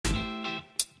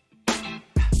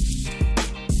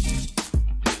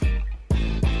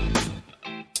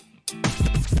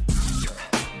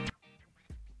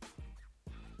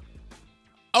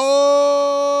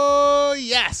Oh,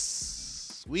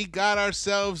 yes. We got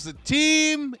ourselves a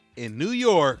team in New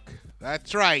York.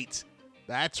 That's right.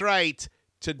 That's right.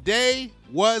 Today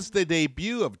was the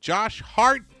debut of Josh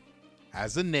Hart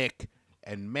as a Knick,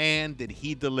 and man, did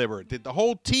he deliver. Did the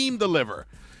whole team deliver?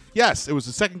 Yes, it was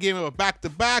the second game of a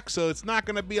back-to-back, so it's not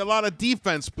going to be a lot of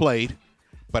defense played,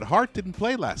 but Hart didn't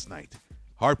play last night.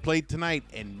 Hart played tonight,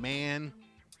 and man,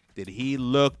 did he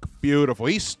look beautiful.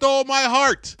 He stole my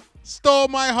heart. Stole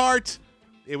my heart.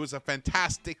 It was a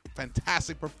fantastic,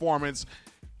 fantastic performance.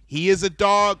 He is a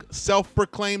dog,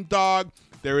 self-proclaimed dog.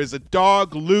 There is a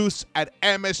dog loose at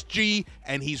MSG,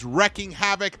 and he's wrecking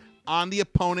havoc on the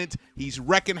opponent. He's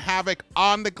wrecking havoc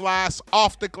on the glass,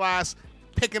 off the glass,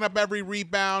 picking up every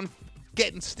rebound,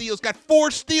 getting steals. Got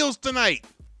 4 steals tonight.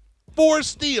 4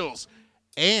 steals.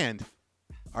 And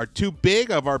our two big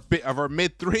of our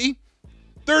mid-three,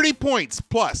 30 points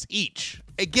plus each.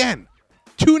 Again,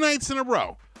 2 nights in a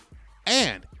row.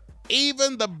 And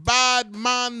even the bad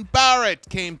man Barrett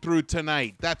came through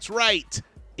tonight. That's right.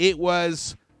 It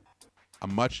was a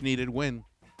much-needed win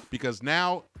because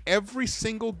now every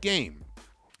single game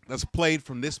that's played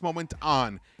from this moment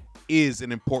on is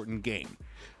an important game.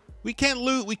 We can't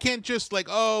lose. We can't just like,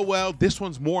 oh, well, this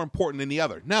one's more important than the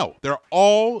other. No, they're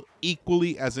all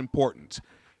equally as important.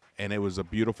 And it was a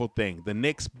beautiful thing. The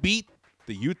Knicks beat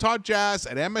the Utah Jazz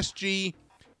at MSG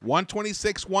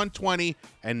 126-120,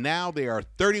 and now they are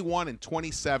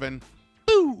 31-27.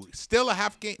 Boo! Still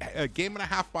a game and a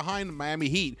half behind the Miami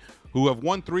Heat, who have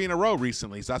won 3 in a row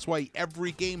recently. So that's why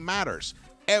every game matters.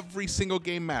 Every single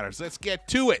game matters. Let's get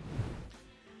to it.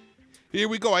 Here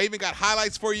we go. I even got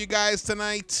highlights for you guys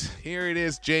tonight. Here it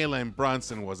is. Jalen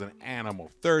Brunson was an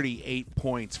animal. 38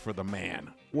 points for the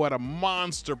man. What a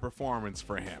monster performance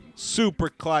for him. Super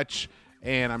clutch.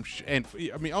 And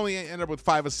only ended up with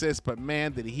 5 assists, but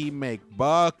man, did he make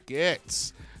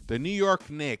buckets. The New York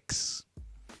Knicks.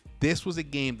 This was a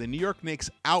game. The New York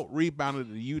Knicks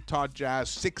out-rebounded the Utah Jazz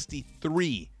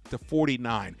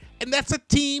 63-49. And that's a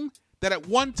team that at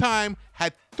one time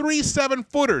had 3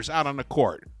 7-footers out on the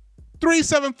court. 3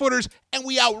 7-footers, and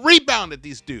we out-rebounded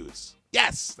these dudes.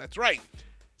 Yes, that's right.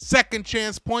 Second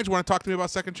chance points. Want to talk to me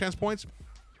about second chance points?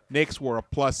 Knicks were a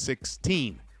plus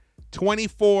 16.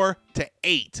 24-8.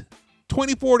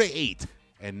 24-8.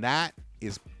 And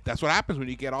that's what happens when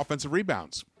you get offensive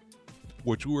rebounds,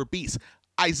 which we were beasts.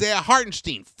 Isaiah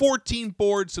Hartenstein, 14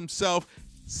 boards himself.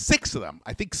 6 of them,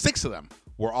 I think 6 of them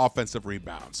were offensive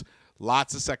rebounds.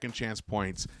 Lots of second chance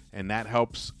points, and that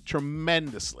helps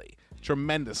tremendously.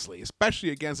 Tremendously, especially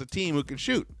against a team who can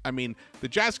shoot. I mean, the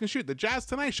Jazz can shoot. The Jazz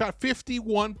tonight shot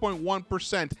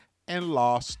 51.1% and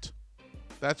lost.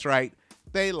 That's right.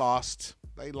 They lost.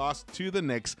 They lost to the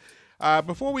Knicks.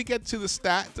 Before we get to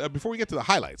the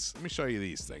highlights, let me show you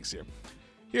these things here.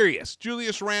 Here he is,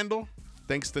 Julius Randle.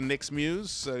 Thanks to Knicks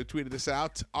Muse, tweeted this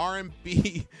out.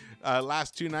 R&B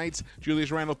last 2 nights. Julius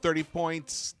Randle, 30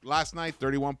 points last night,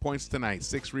 31 points tonight.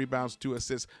 6 rebounds, 2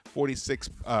 assists,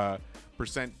 46%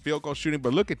 field goal shooting.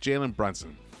 But look at Jalen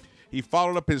Brunson. He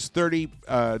followed up his 30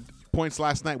 points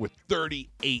last night with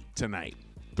 38 tonight.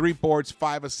 3 boards,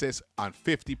 5 assists on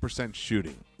 50%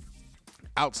 shooting.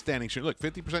 Outstanding shooting. Look,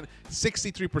 50%,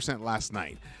 63% last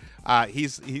night. They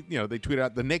tweeted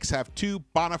out the Knicks have 2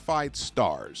 bona fide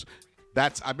stars.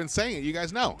 I've been saying it. You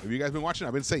guys know. If you guys been watching,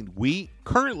 I've been saying we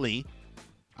currently,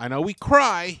 I know we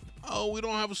cry, oh, we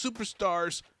don't have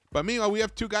superstars. But meanwhile, we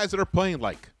have 2 guys that are playing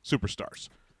like superstars.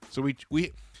 So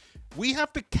we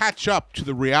have to catch up to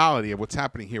the reality of what's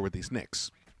happening here with these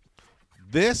Knicks.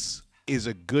 This is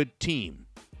a good team.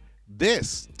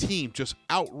 This team just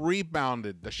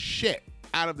out-rebounded the shit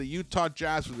out of the Utah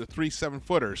Jazz with the 3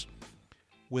 7-footers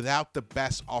without the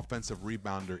best offensive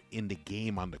rebounder in the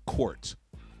game on the court.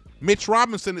 Mitch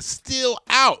Robinson is still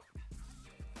out.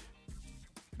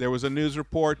 There was a news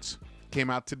report, came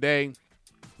out today,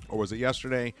 or was it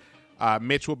yesterday?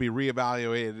 Mitch will be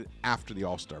reevaluated after the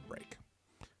All-Star break,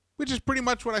 which is pretty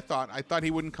much what I thought. I thought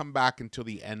he wouldn't come back until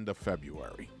the end of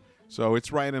February. So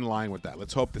it's right in line with that.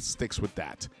 Let's hope it sticks with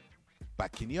that.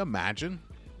 But can you imagine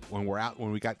when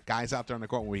we got guys out there on the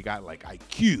court, when we got like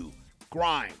IQ,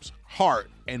 Grimes,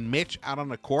 Hart, and Mitch out on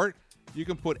the court? You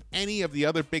can put any of the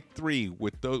other big 3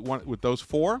 with those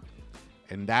 4,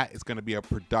 and that is going to be a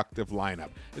productive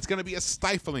lineup. It's going to be a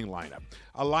stifling lineup,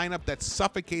 a lineup that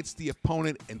suffocates the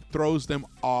opponent and throws them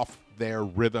off their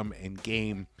rhythm and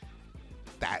game.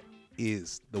 That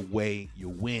is the way you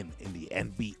win in the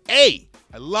NBA.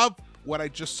 I love what I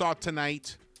just saw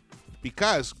tonight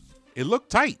because it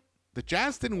looked tight. The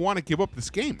Jazz didn't want to give up this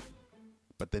game,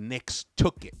 but the Knicks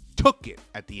took it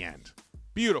at the end.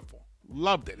 Beautiful.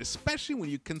 Loved it, especially when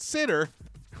you consider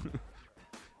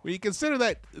When you consider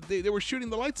that they were shooting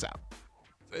the lights out.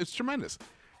 It's tremendous.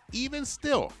 Even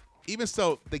still,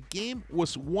 the game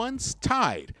was once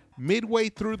tied midway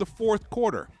through the fourth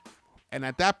quarter. And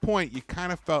at that point, you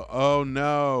kind of felt, oh,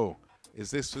 no. Are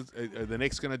the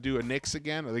Knicks going to do a Knicks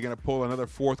again? Are they going to pull another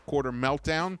fourth quarter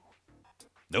meltdown?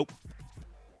 Nope.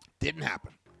 Didn't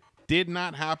happen. Did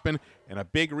not happen. And a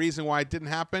big reason why it didn't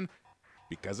happen,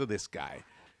 because of this guy.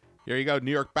 Here you go.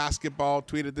 New York Basketball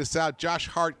tweeted this out. Josh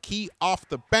Hart key off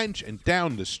the bench and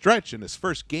down the stretch in his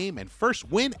first game and first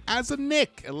win as a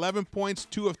Knick. 11 points,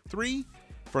 2 of 3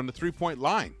 from the three-point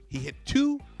line. He hit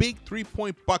 2 big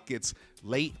three-point buckets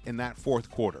late in that fourth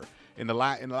quarter. In the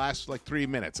last like 3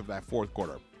 minutes of that fourth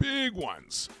quarter. Big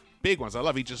ones. Big ones. I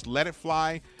love it. He just let it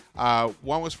fly.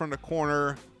 One was from the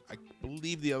corner. I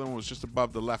believe the other one was just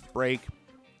above the left break.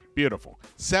 Beautiful.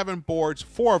 7 boards,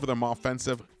 4 of them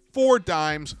offensive, 4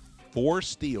 dimes, 4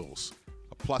 steals,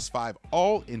 a +5,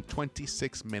 all in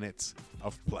 26 minutes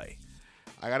of play.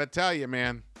 I got to tell you,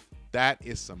 man, that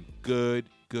is some good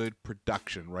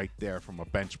production right there from a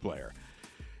bench player.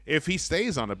 If he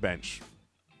stays on the bench,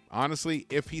 honestly,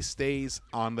 if he stays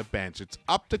on the bench, it's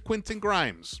up to Quentin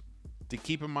Grimes to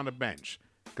keep him on the bench.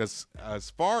 Because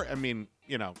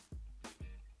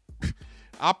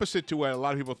opposite to what a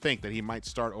lot of people think that he might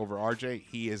start over RJ,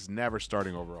 he is never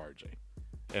starting over RJ.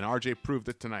 And RJ proved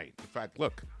it tonight. In fact,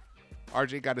 look,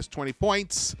 RJ got his 20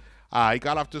 points. He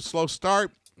got off to a slow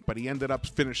start, but he ended up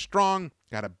finished strong.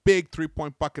 Got a big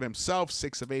three-point bucket himself,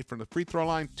 6 of 8 from the free throw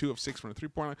line, 2 of 6 from the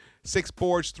three-point line, 6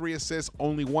 boards, 3 assists,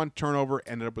 only 1 turnover,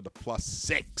 ended up with a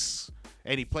 +6.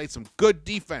 And he played some good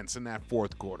defense in that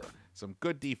fourth quarter. Some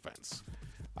good defense.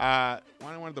 I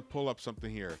wanted to pull up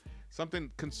something here.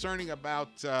 Something concerning about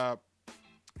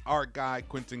our guy,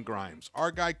 Quentin Grimes.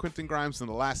 Our guy, Quentin Grimes, in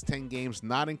the last 10 games,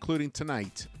 not including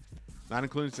tonight,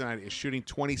 is shooting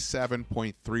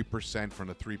 27.3% from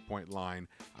the three-point line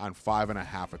on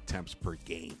 5.5 attempts per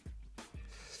game.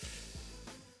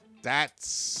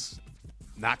 That's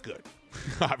not good,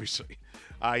 obviously.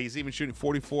 He's even shooting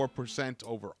 44%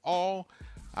 overall.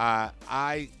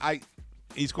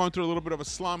 He's going through a little bit of a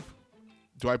slump.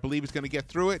 Do I believe he's going to get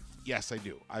through it? Yes, I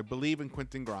do. I believe in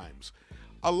Quentin Grimes.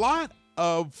 A lot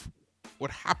of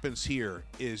what happens here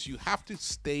is you have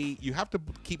to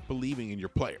keep believing in your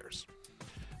players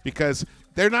because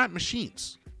they're not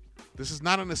machines. This is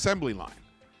not an assembly line.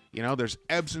 There's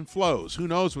ebbs and flows. Who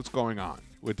knows what's going on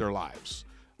with their lives?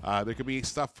 There could be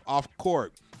stuff off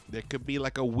court. There could be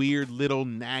like a weird little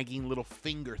nagging little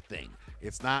finger thing.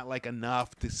 It's not like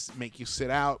enough to make you sit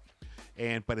out.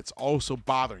 But it's also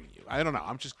bothering you. I don't know.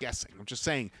 I'm just guessing. I'm just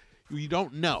saying you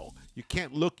don't know. You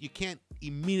can't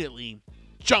immediately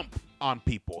jump on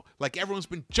people like everyone's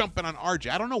been jumping on RJ.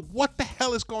 I don't know what the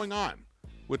hell is going on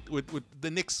with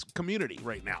the Knicks community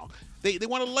right now. They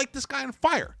want to light this guy on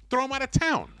fire, throw him out of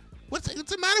town. What's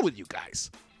the matter with you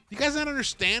guys? You guys not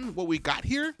understand what we got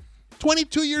here?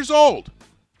 22 years old.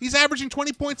 He's averaging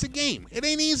 20 points a game. It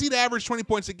ain't easy to average 20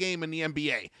 points a game in the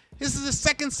NBA. This is his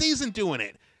second season doing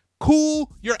it.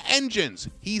 Cool your engines.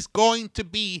 He's going to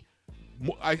be,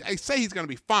 I say he's going to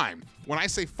be fine. When I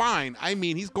say fine, I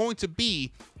mean he's going to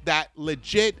be that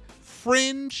legit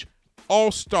fringe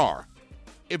all-star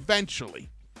eventually.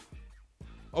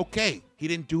 Okay, he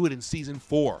didn't do it in season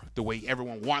 4 the way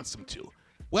everyone wants him to.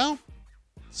 Well,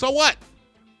 so what?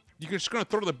 You're just going to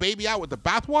throw the baby out with the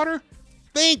bathwater?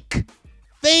 Think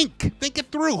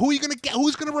it through. Who are you going to get?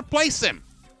 Who's going to replace him?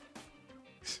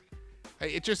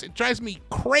 It drives me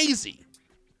crazy.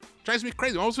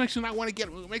 It almost makes me want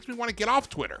to get off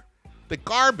Twitter. The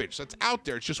garbage that's out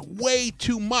there, it's just way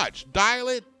too much. Dial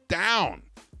it down.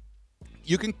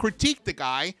 You can critique the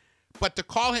guy, but to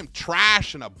call him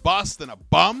trash and a bust and a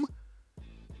bum,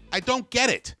 I don't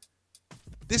get it.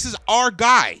 This is our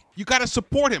guy. You got to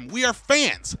support him. We are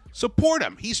fans. Support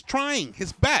him. He's trying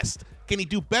his best. Can he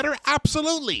do better?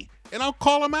 Absolutely. And I'll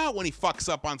call him out when he fucks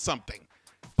up on something.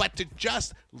 But to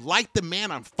just light the man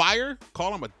on fire,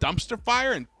 call him a dumpster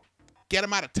fire, and get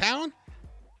him out of town,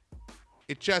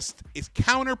 it just is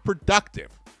counterproductive.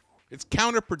 It's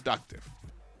counterproductive.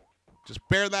 Just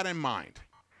bear that in mind.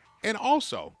 And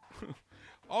also,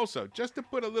 just to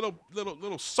put a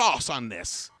little sauce on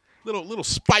this, little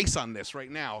spice on this right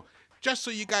now, just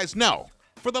so you guys know,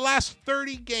 for the last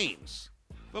 30 games,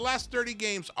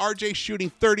 RJ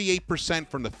shooting 38%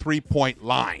 from the three-point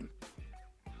line.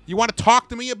 You want to talk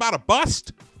to me about a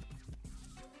bust?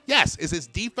 Yes. Is his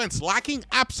defense lacking?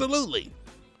 Absolutely.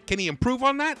 Can he improve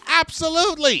on that?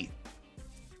 Absolutely.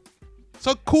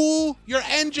 So cool your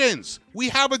engines. We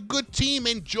have a good team.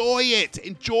 Enjoy it.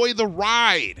 Enjoy the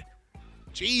ride.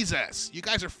 Jesus, you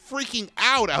guys are freaking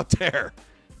out there.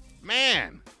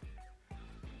 Man.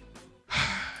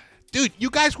 Dude, you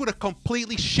guys would have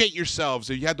completely shit yourselves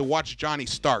if you had to watch Johnny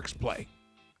Starks play.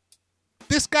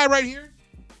 This guy right here,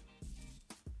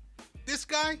 this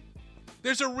guy,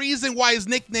 there's a reason why his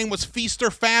nickname was Feast or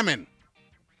Famine.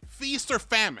 Feast or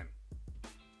Famine.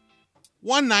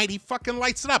 One night, he fucking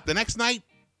lights it up. The next night,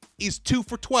 he's 2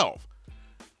 for 12.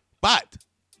 But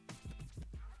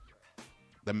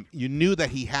you knew that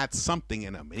he had something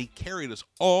in him, and he carried us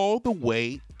all the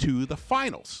way to the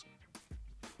finals.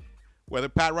 Whether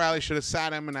Pat Riley should have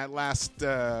sat him in that last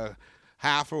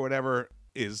half or whatever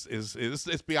is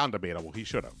beyond debatable. He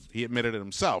should have. He admitted it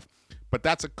himself. But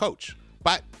that's a coach.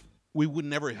 But we would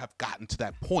never have gotten to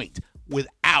that point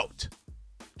without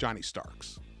Johnny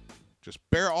Starks. Just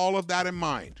bear all of that in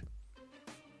mind.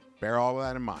 Bear all of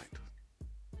that in mind.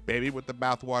 Baby with the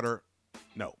bathwater,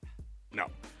 no.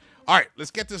 All right,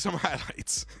 let's get to some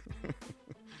highlights.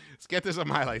 Let's get to some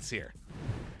highlights here.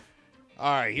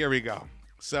 All right, here we go.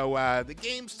 So the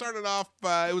game started off,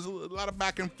 it was a lot of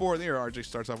back and forth. Here, RJ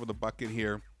starts off with a bucket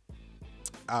here.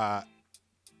 What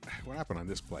happened on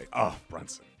this play? Oh,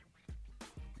 Brunson.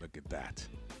 Look at that.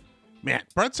 Man,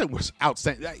 Brunson was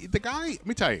outstanding. The guy, let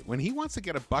me tell you, when he wants to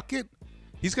get a bucket,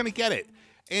 he's going to get it.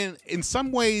 And in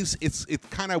some ways, it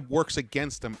kind of works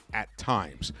against him at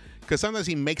times. Because sometimes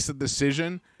he makes a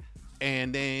decision,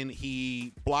 and then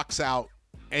he blocks out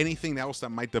anything else that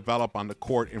might develop on the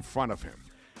court in front of him.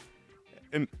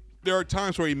 And there are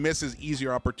times where he misses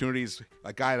easier opportunities,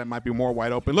 a guy that might be more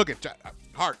wide open. Look at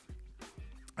Hart.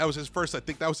 That was his first, I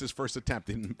think that was his first attempt.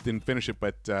 Didn't finish it,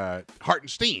 but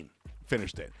Hartenstein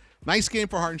finished it. Nice game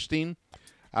for Hartenstein.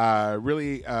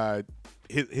 Really,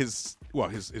 his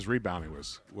rebounding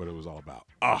was what it was all about.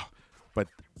 But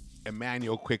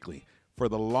Immanuel Quickley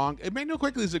Immanuel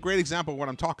Quickley is a great example of what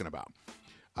I'm talking about.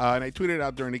 And I tweeted it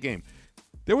out during the game.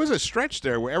 There was a stretch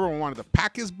there where everyone wanted to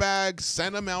pack his bags,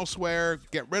 send him elsewhere,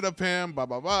 get rid of him, blah,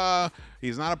 blah, blah.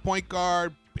 He's not a point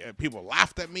guard. People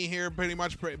laughed at me here pretty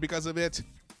much because of it.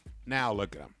 Now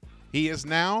look at him. He is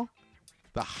now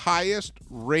the highest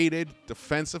rated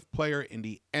defensive player in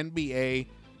the NBA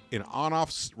in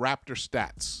on-off Raptor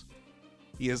stats.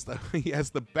 He has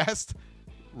the best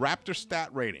Raptor stat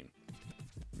rating.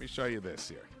 Let me show you this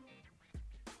here.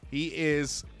 He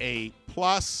is a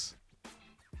plus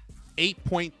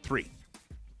 8.3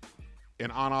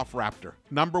 in on-off Raptor.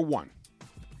 Number one.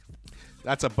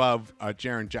 That's above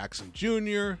Jaren Jackson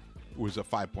Jr., who was a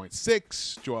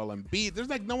 5.6. Joel Embiid. There's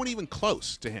like no one even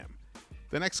close to him.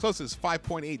 The next closest is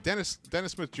 5.8. Dennis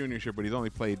Smith Jr. is here, but he's only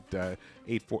played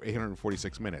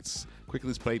 846 minutes.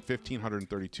 Quickly's played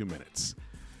 1,532 minutes.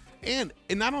 And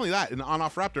not only that, in the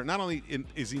on-off Raptor, not only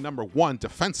is he number one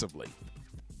defensively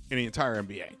in the entire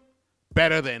NBA,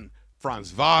 better than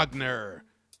Franz Wagner,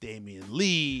 Damian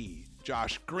Lee,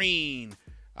 Josh Green.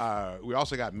 We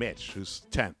also got Mitch, who's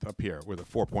 10th up here with a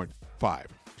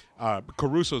 4.5.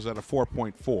 Caruso's at a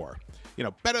 4.4.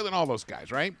 Better than all those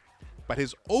guys, right? But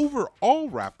his overall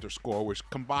Raptor score, which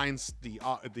combines the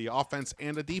offense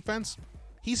and the defense,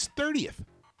 he's 30th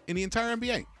in the entire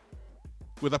NBA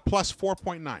with a plus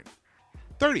 4.9.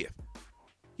 30th.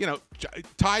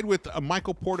 Tied with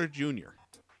Michael Porter Jr.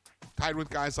 Tied with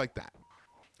guys like that.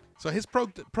 So his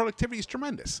productivity is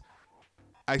tremendous.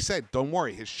 I said, don't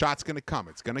worry. His shot's going to come.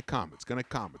 It's going to come. It's going to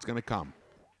come. It's going to come.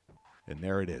 And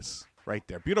there it is. Right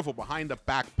there. Beautiful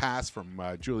behind-the-back pass from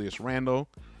Julius Randle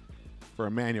for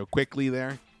Immanuel Quickley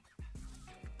there.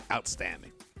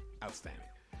 Outstanding.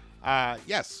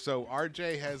 Yes, so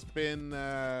RJ has been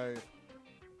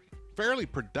fairly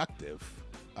productive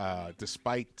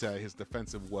despite his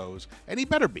defensive woes. And he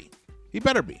better be.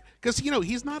 Because,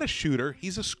 he's not a shooter.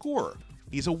 He's a scorer.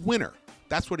 He's a winner.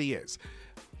 That's what he is.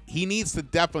 He needs to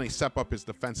definitely step up his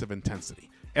defensive intensity.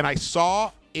 And I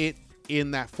saw it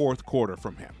in that fourth quarter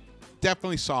from him.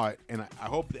 Definitely saw it. And I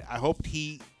hope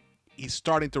he's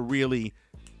starting to really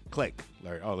click.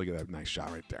 Larry, oh, look at that nice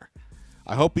shot right there.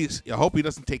 I hope he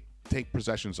doesn't take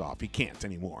possessions off. He can't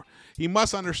anymore. He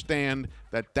must understand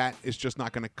that is just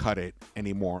not going to cut it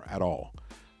anymore at all.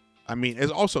 I mean, it's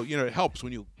also, it helps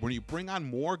when you bring on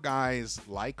more guys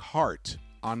like Hart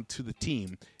onto the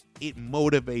team. It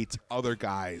motivates other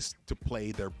guys to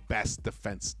play their best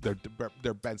defense,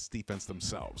 their best defense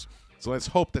themselves. So let's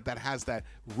hope that has that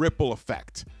ripple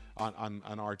effect on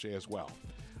RJ as well.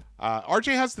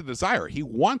 RJ has the desire. He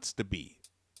wants to be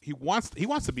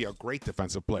a great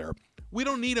defensive player. We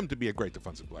don't need him to be a great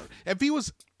defensive player.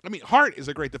 Hart is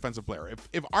a great defensive player.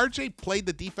 If RJ played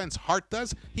the defense Hart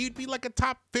does, he'd be like a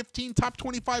top 15, top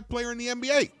 25 player in the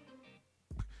NBA.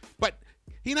 But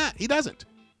he doesn't.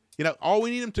 All we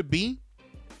need him to be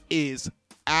is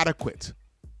adequate.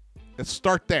 Let's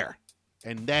start there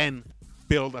and then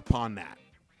build upon that.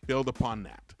 build upon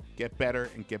that. Get better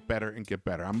and get better and get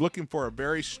better. I'm looking for a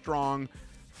very strong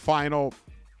final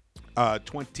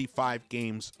 25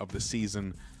 games of the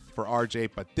season for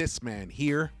RJ. But this man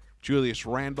here, Julius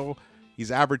Randle,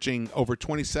 he's averaging over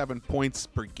 27 points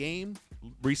per game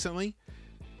recently.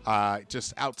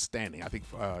 Just outstanding. I think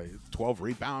 12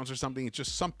 rebounds or something. It's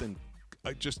just something,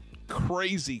 just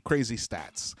crazy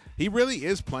stats. He really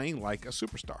is playing like a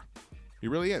superstar. He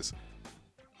really is.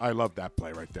 I love that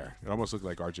play right there. It almost looked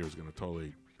like RJ was going to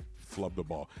totally flub the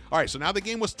ball. All right, so now the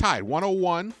game was tied,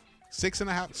 101, 6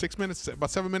 minutes, about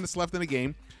 7 minutes left in the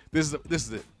game. This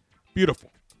is it.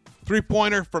 Beautiful.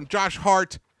 3-pointer from Josh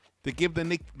Hart to give the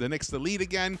Knicks the lead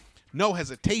again. No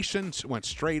hesitation, went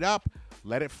straight up,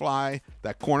 let it fly.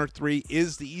 That corner three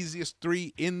is the easiest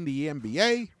three in the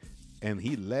NBA, and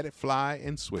he let it fly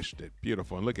and swished it.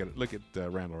 Beautiful. And look at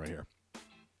Randle right here.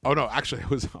 Oh, no, actually, it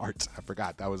was Hart. I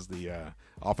forgot. That was the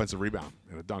offensive rebound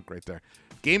and a dunk right there.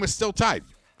 Game is still tied.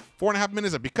 4.5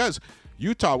 minutes because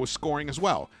Utah was scoring as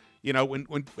well. You know,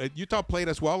 when Utah played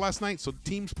as well last night, so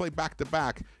teams play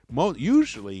back-to-back.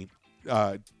 Usually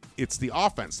it's the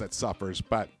offense that suffers,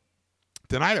 but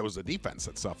tonight it was the defense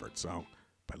that suffered. So,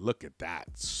 but look at that.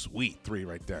 Sweet three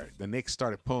right there. The Knicks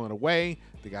started pulling away.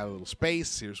 They got a little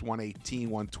space. Here's 118,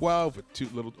 112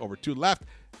 with over two left.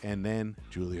 And then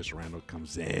Julius Randle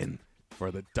comes in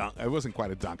for the dunk. It wasn't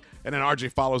quite a dunk. And then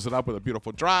RJ follows it up with a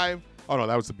beautiful drive. Oh, no,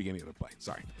 that was the beginning of the play.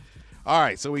 Sorry. All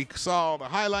right, so we saw the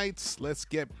highlights. Let's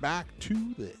get back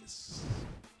to this.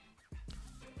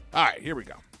 All right, here we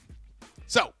go.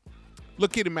 So,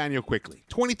 look at Emmanuel quickly.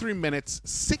 23 minutes,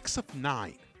 6 of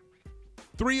 9.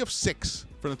 3 of 6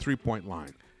 from the three-point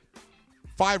line.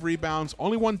 5 rebounds,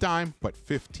 only 1 dime, but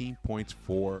 15 points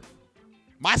for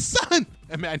my son,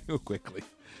 Emmanuel quickly.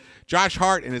 Josh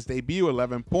Hart in his debut,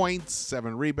 11 points,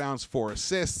 7 rebounds, 4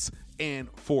 assists, and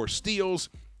 4 steals.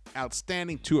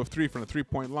 Outstanding, 2 of 3 from the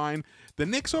three-point line. The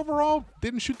Knicks overall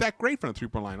didn't shoot that great from the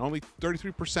three-point line, only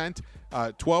 33%,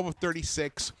 12 of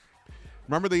 36.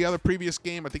 Remember the other previous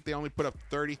game? I think they only put up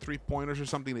 33 pointers or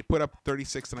something. They put up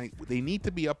 36 tonight. They need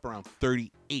to be up around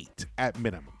 38 at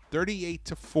minimum, 38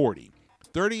 to 40.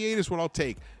 38 is what I'll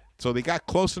take. So they got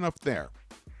close enough there.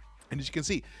 And as you can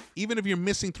see, even if you're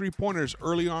missing 3-pointers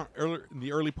early in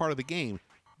the early part of the game,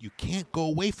 you can't go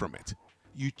away from it.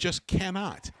 You just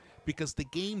cannot. Because the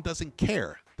game doesn't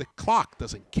care. The clock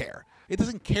doesn't care. It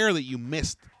doesn't care that you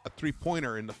missed a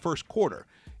 3-pointer in the first quarter.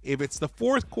 If it's the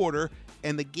fourth quarter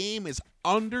and the game is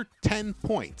under 10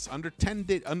 points, under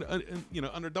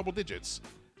double digits,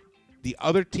 the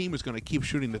other team is going to keep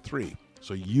shooting the 3.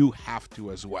 So you have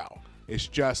to as well. It's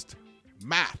just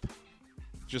math.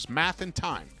 Just math and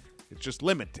time. It's just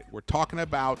limited. We're talking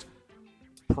about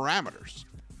parameters.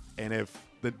 And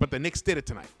but the Knicks did it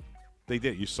tonight. They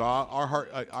did. You saw our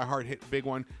Hart hit a big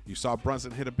one. You saw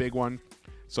Brunson hit a big one.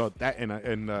 So that and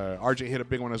RJ hit a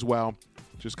big one as well.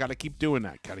 Just got to keep doing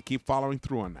that. Got to keep following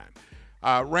through on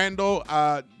that. Randle,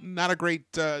 not a great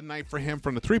night for him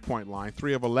from the three-point line.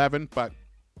 3 of 11, but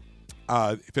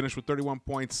finished with 31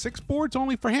 points. 6 boards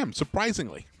only for him,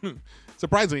 surprisingly.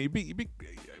 Surprisingly,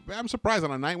 I'm surprised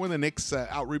on a night when the Knicks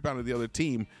out-rebounded the other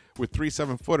team with 3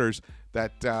 7-footers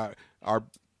that are.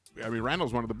 I mean,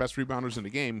 Randle's one of the best rebounders in the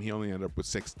game. He only ended up with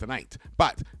 6 tonight.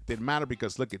 But it didn't matter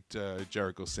because look at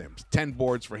Jericho Sims. 10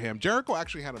 boards for him. Jericho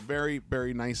actually had a very,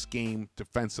 very nice game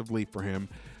defensively for him.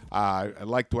 I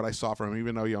liked what I saw from him,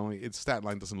 even though his stat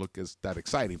line doesn't look that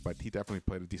exciting, but he definitely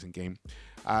played a decent game.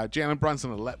 Jalen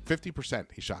Brunson, 50%.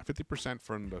 He shot 50%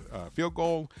 from the field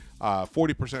goal,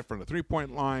 40% from the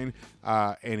three-point line,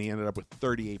 and he ended up with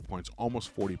 38 points, almost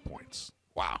 40 points.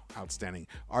 Wow, outstanding.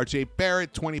 RJ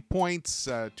Barrett, 20 points,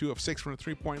 2 of 6 from the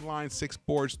three-point line, 6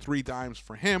 boards, 3 dimes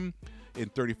for him in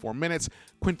 34 minutes.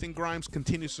 Quentin Grimes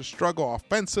continues to struggle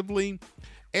offensively,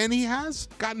 and he has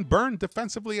gotten burned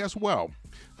defensively as well.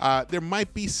 There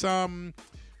might be some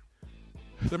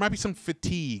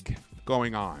fatigue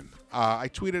going on. I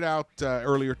tweeted out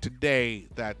earlier today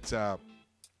that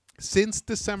since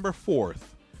December 4th,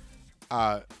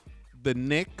 the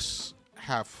Knicks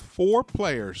have 4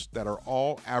 players that are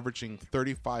all averaging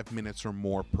 35 minutes or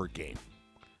more per game.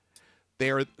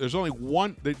 There's only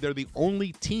one. They're the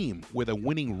only team with a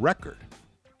winning record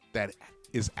that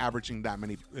is averaging that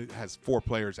many. Has 4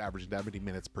 players averaging that many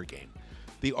minutes per game.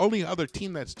 The only other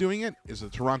team that's doing it is the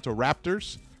Toronto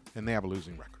Raptors, and they have a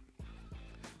losing record.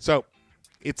 So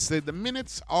it's the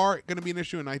minutes are going to be an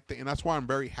issue, and that's why I'm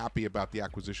very happy about the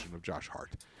acquisition of Josh Hart.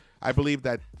 I believe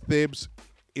that Thibs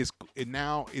is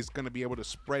going to be able to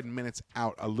spread minutes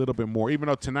out a little bit more, even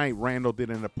though tonight Randle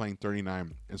did end up playing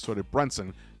 39 and so did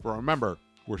Brunson. But remember,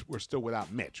 we're still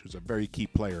without Mitch, who's a very key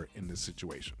player in this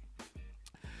situation.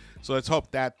 So let's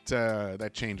hope that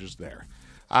that changes there.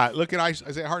 Look at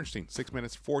Isaiah Hartenstein, 6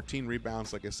 minutes, 14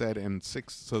 rebounds, like I said, and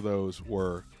 6 of those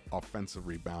were offensive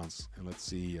rebounds. And let's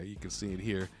see, you can see it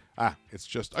here. It's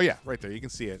just, oh yeah, right there. You can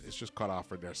see it. It's just cut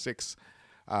off right there. 6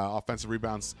 offensive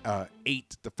rebounds,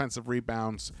 8 defensive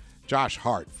rebounds. Josh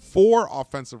Hart, 4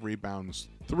 offensive rebounds,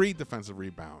 3 defensive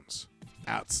rebounds.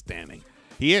 Outstanding.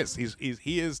 He is.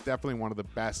 He is definitely one of the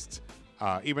best.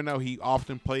 Even though he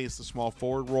often plays the small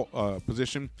forward role,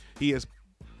 position, he is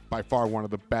by far one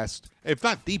of the best, if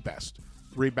not the best,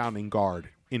 rebounding guard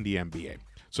in the NBA.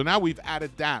 So now we've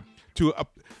added that to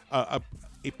a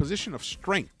position of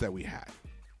strength that we had.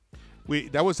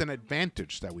 That was an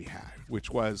advantage that we had,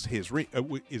 which was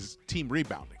his team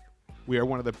rebounding. We are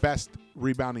one of the best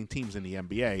rebounding teams in the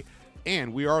NBA,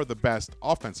 and we are the best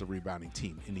offensive rebounding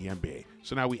team in the NBA.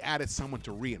 So now we added someone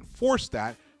to reinforce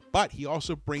that, but he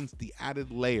also brings the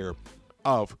added layer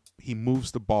of he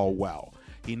moves the ball well.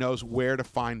 He knows where to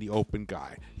find the open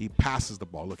guy. He passes the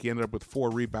ball. Look, he ended up with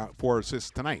 4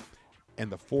 assists tonight,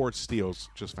 and the 4 steals,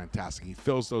 just fantastic. He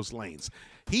fills those lanes.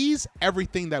 He's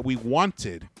everything that we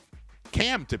wanted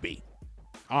Cam to be,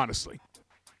 honestly.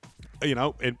 You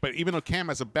know, but even though Cam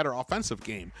has a better offensive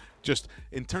game, just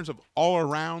in terms of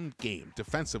all-around game,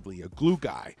 defensively, a glue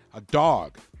guy, a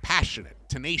dog, passionate,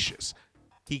 tenacious,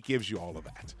 he gives you all of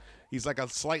that. He's like a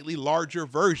slightly larger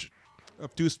version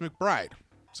of Deuce McBride.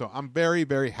 So I'm very,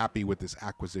 very happy with this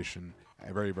acquisition.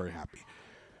 Very, very happy.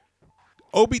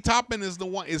 Obi Toppin is the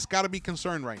one. He's got to be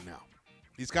concerned right now.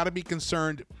 He's got to be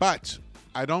concerned, but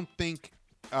I don't think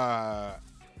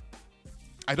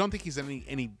he's in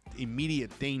any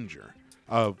immediate danger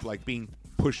of like being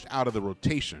pushed out of the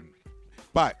rotation.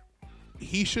 But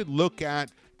he should look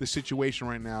at the situation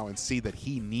right now and see that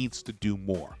he needs to do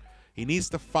more. He needs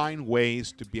to find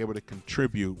ways to be able to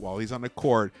contribute while he's on the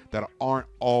court that aren't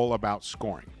all about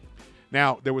scoring.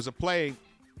 Now, there was a play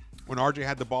when RJ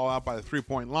had the ball out by the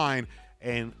three-point line,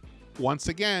 and once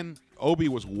again, Obi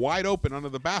was wide open under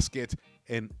the basket,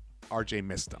 and RJ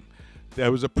missed him.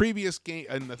 There was a previous game,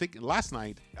 and I think last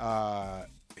night,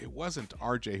 it wasn't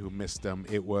RJ who missed him.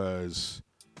 It was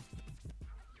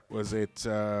it?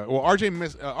 Well,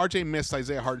 RJ missed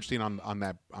Isaiah Hartenstein on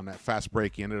that fast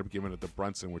break. He ended up giving it to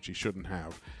Brunson, which he shouldn't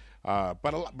have.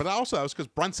 But also that was because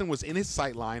Brunson was in his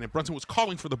sight line and Brunson was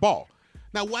calling for the ball.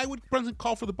 Now, why would Brunson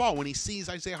call for the ball when he sees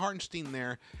Isaiah Hartenstein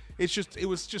there? It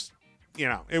was just you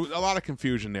know, it was a lot of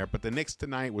confusion there. But the Knicks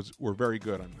tonight were very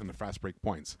good on the fast break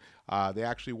points. They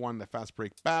actually won the fast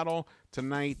break battle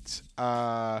tonight.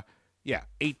 18-11.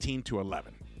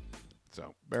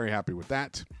 So very happy with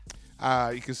that.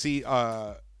 You can see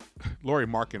Lauri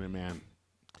Markkanen, man.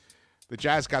 The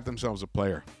Jazz got themselves a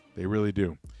player. They really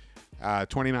do.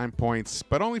 29 points,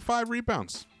 but only 5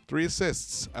 rebounds, 3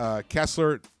 assists.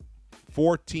 Kessler,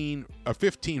 15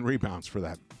 rebounds for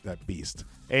that beast.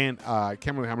 And I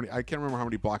can't remember how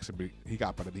many blocks he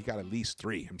got, but he got at least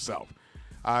 3 himself.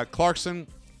 Clarkson,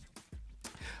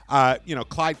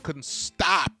 Clyde couldn't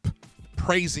stop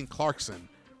praising Clarkson,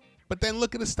 but then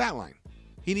look at his stat line.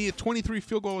 He needed 23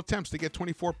 field goal attempts to get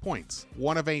 24 points,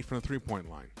 1 of 8 from the three-point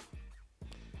line.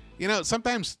 You know,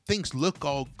 sometimes things look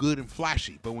all good and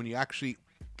flashy, but when you actually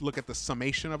look at the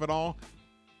summation of it all,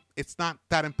 it's not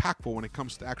that impactful when it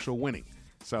comes to actual winning.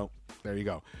 So there you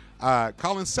go.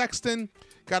 Colin Sexton,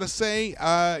 got to say,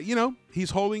 he's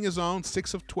holding his own,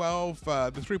 6 of 12.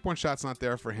 The three-point shot's not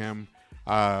there for him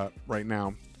right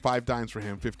now. 5 dimes for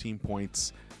him, 15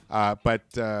 points. But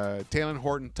Talen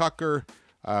Horton-Tucker,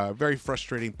 very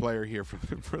frustrating player here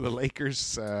for the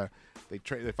Lakers.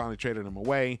 They finally traded him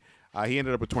away. He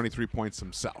ended up with 23 points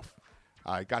himself.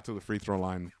 He got to the free throw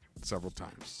line a couple of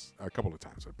times,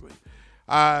 I believe.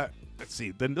 Let's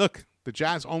see. Then look, the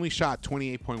Jazz only shot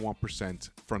 28.1%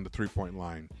 from the three-point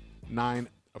line, 9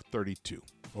 of 32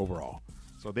 overall.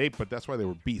 But that's why they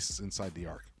were beasts inside the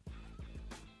arc.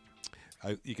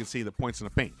 You can see the points in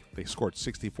the paint. They scored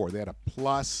 64. They had a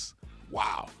plus.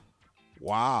 Wow.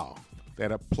 They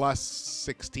had a plus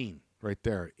 16 right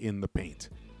there in the paint.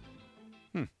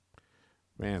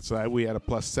 Man, so we had a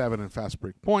plus 7 in fast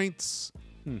break points.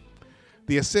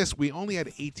 The assists, we only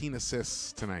had 18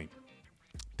 assists tonight.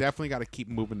 Definitely got to keep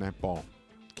moving that ball.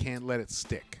 Can't let it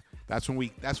stick. That's when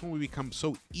we become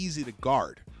so easy to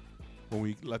guard, when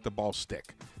we let the ball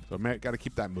stick. So got to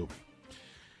keep that moving.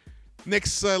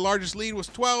 Knicks' largest lead was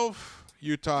 12.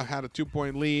 Utah had a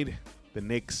 2-point lead. The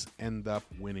Knicks end up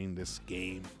winning this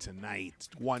game tonight,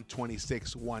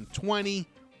 126-120.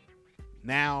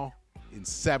 Now in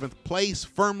 7th place,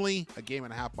 firmly a game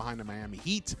and a half behind the Miami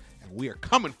Heat, and we are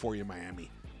coming for you,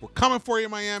 Miami. We're coming for you,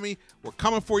 Miami. We're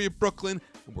coming for you, Brooklyn,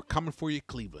 and we're coming for you,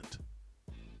 Cleveland.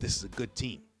 This is a good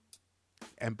team.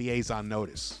 NBA's on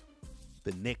notice.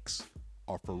 The Knicks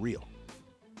are for real.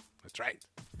 That's right.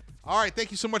 All right, thank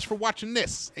you so much for watching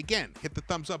this. Again, hit the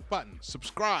thumbs up button,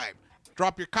 subscribe,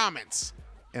 drop your comments,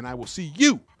 and I will see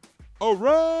you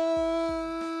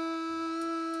around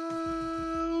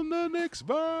the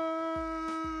Knicks-Verse.